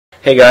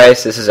Hey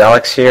guys, this is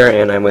Alex here,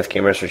 and I'm with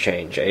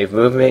GamersForChange, a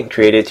movement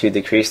created to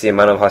decrease the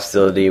amount of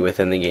hostility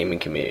within the gaming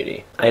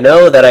community. I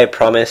know that I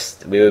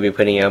promised we would be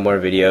putting out more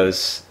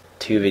videos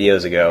 2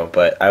 videos ago,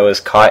 but I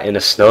was caught in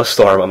a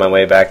snowstorm on my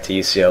way back to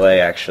UCLA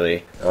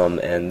actually,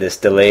 and this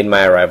delayed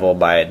my arrival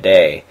by a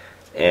day,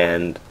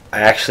 and I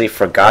actually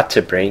forgot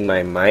to bring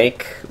my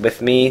mic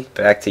with me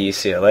back to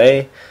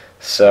UCLA,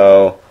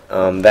 so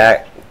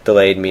that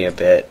delayed me a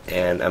bit,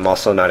 and I'm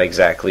also not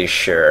exactly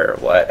sure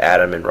what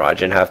Adam and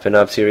Rajan have been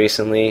up to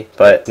recently,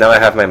 but now I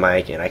have my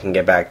mic and I can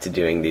get back to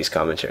doing these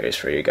commentaries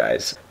for you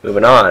guys.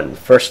 Moving on,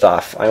 first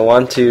off, I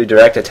want to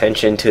direct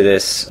attention to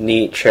this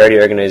neat charity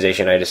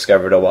organization I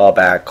discovered a while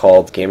back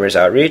called Gamers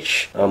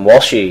Outreach.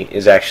 Walshy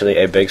is actually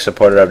a big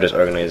supporter of this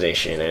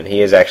organization, and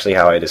he is actually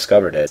how I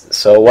discovered it.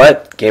 So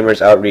what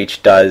Gamers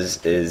Outreach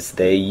does is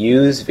they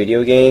use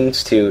video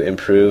games to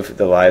improve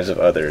the lives of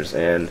others,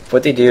 and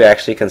what they do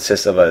actually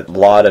consists of a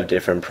lot of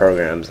different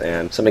programs,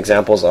 and some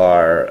examples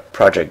are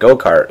Project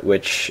Go-Kart,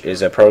 which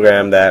is a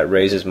program that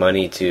raises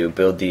money to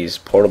build these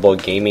portable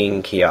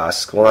gaming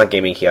kiosks, well, not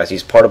gaming kiosks,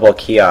 these portable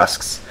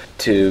kiosks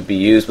to be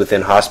used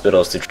within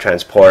hospitals to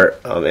transport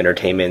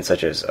entertainment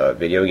such as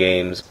video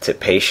games to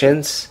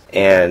patients.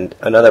 And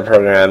another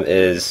program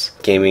is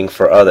Gaming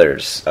for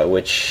Others,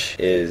 which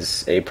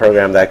is a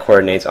program that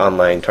coordinates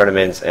online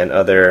tournaments and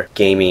other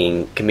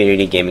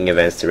community gaming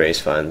events to raise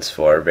funds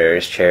for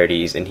various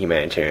charities and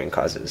humanitarian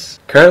causes.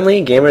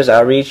 Currently, Gamers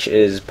Outreach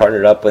is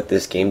partnered up with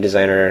this game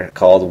designer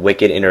called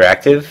Wicked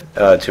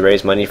Interactive to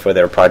raise money for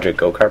their Project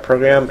Go-Kart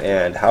program.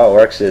 And how it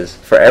works is,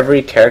 for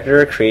every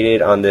character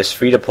created on this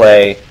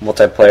free-to-play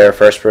multiplayer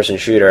first-person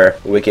shooter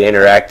Wicked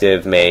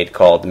Interactive made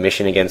called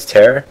Mission Against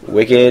Terror,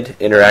 Wicked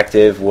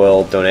Interactive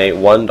will donate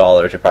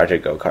 $1 to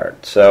Project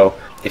Go-Kart. So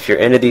if you're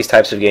into these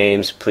types of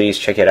games, please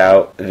check it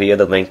out via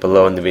the link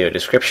below in the video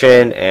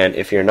description, and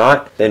if you're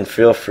not, then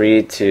feel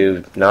free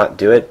to not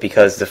do it,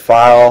 because the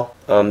file,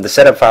 the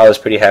setup file is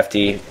pretty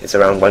hefty. It's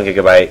around 1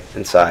 gigabyte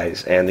in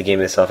size, and the game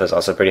itself is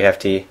also pretty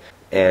hefty,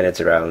 and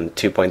it's around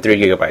 2.3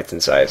 gigabytes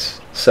in size.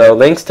 So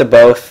links to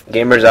both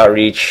Gamers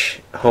Outreach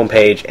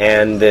homepage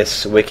and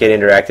this Wicked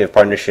Interactive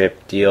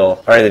partnership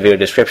deal are in the video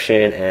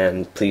description,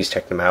 and please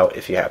check them out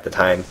if you have the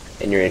time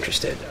and you're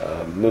interested.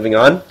 Moving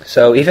on.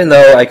 So even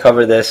though I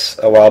covered this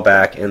a while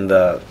back in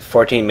the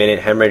 14-minute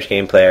hemorrhage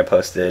gameplay I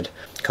posted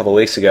a couple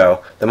weeks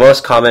ago, the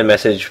most common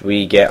message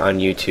we get on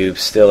YouTube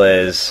still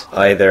is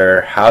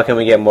either how can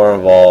we get more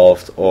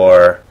involved,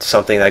 or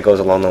something that goes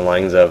along the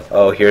lines of,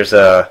 oh, here's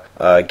a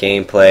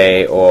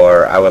gameplay,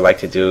 or I would like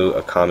to do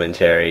a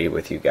commentary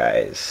with you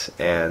guys.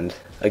 And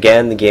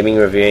again, the gaming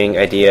reviewing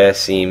idea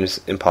seems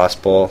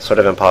sort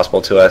of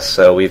impossible to us,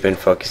 so we've been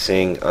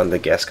focusing on the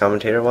guest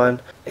commentator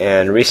one.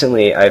 And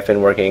recently I've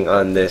been working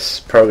on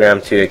this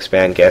program to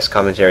expand guest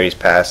commentaries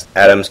past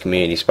Adam's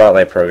Community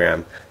Spotlight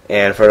program.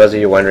 And for those of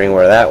you wondering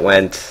where that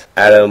went,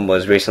 Adam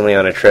was recently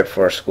on a trip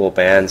for a school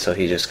band, so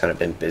he's just kind of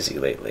been busy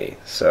lately.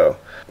 So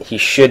he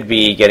should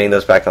be getting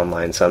those back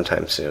online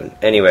sometime soon.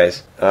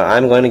 Anyways,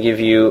 I'm going to give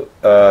you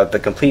the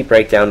complete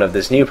breakdown of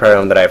this new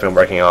program that I've been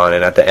working on,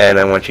 and at the end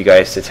I want you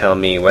guys to tell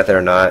me whether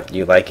or not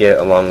you like it,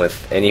 along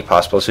with any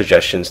possible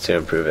suggestions to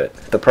improve it.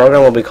 The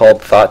program will be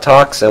called Thought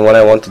Talks, and what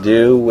I want to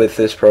do with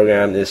this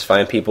program is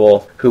find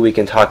people who we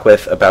can talk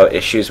with about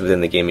issues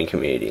within the gaming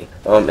community.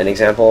 An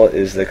example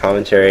is the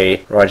commentary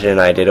Rajan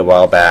and I did a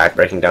while back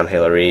breaking down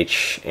Halo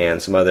Reach,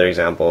 and some other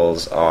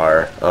examples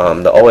are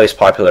the always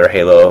popular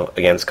Halo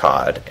against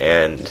COD.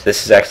 And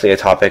this is actually a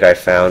topic I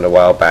found a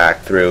while back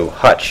through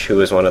Hutch,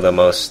 who is one of the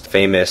most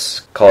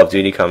famous Call of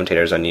Duty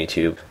commentators on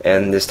YouTube,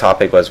 and this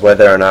topic was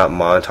whether or not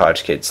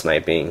montage kid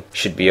sniping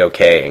should be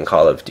okay in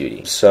Call of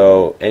Duty.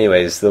 So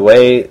anyways, the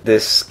way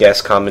this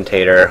guest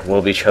commentator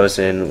will be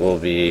chosen will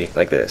be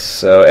like this.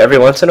 So every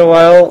once in a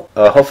while,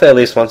 hopefully at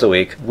least once a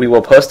week, we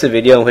will post a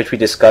video in which we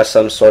discuss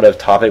some sort of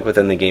topic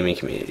within the gaming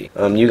community.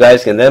 You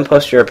guys can then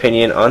post your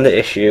opinion on the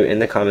issue in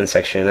the comment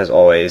section as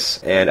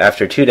always, and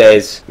after 2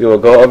 days we will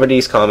go over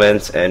these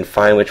comments and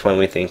find which one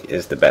we think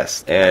is the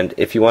best. And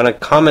if you want to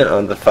comment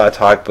on the Thought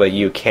Talk but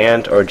you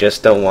can't or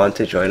just don't want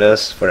to join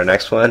us for the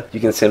next one, you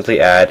can simply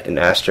add an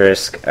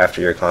asterisk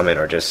after your comment,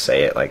 or just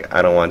say it like,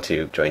 I don't want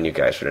to join you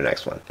guys for the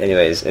next one.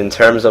 Anyways, in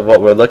terms of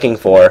what we're looking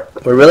for,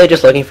 we're really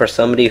just looking for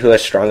somebody who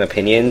has strong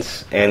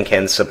opinions and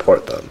can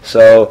support them.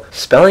 So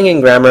spelling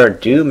and grammar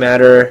do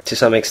matter to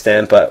some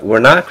extent, but we're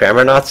not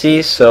grammar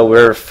Nazis, so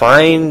we're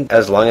fine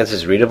as long as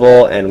it's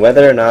readable, and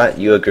whether or not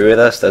you agree with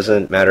us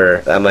doesn't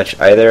matter that much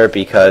either,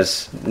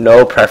 because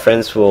no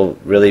preference will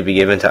really be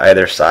given to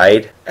either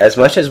side. As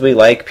much as we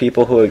like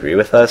people who agree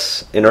with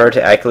us, in order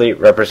to accurately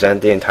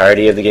represent the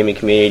entirety of the gaming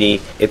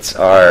community, it's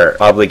our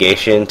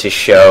obligation to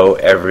show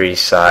every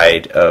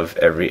side of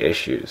every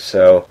issue.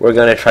 So we're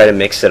going to try to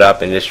mix it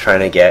up and just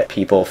trying to get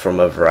people from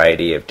a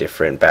variety of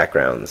different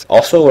backgrounds.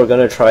 Also, we're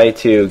going to try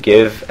to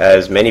give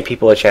as many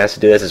people a chance to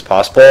do this as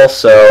possible,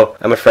 so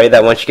I'm afraid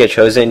that once you get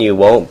chosen, you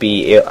won't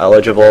be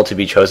eligible to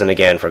be chosen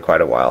again for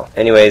quite a while.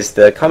 Anyways,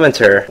 the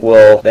commenter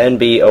will then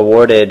be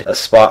awarded a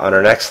spot on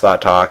our next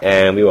Thought Talk,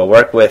 and we will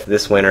work with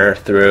this winner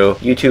through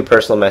YouTube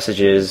personal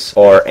messages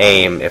or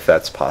AIM if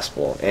that's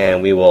possible.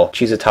 And we will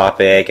choose a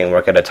topic and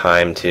work at a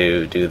time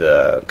to do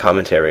the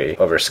commentary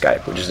over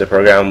Skype, which is the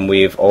program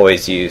we've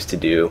always used to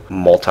do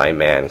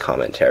multi-man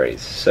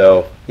commentaries.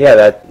 So yeah,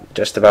 that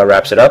just about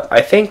wraps it up.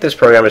 I think this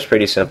program is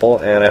pretty simple,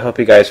 and I hope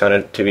you guys found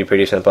it to be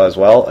pretty simple as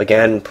well.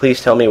 Again,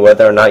 please tell me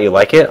whether or not you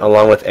like it,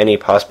 along with any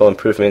possible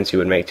improvements you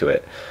would make to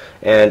it.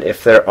 And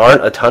if there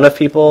aren't a ton of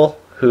people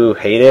who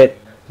hate it,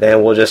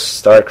 then we'll just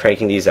start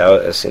cranking these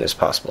out as soon as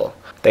possible.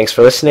 Thanks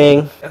for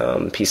listening.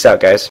 Peace out, guys.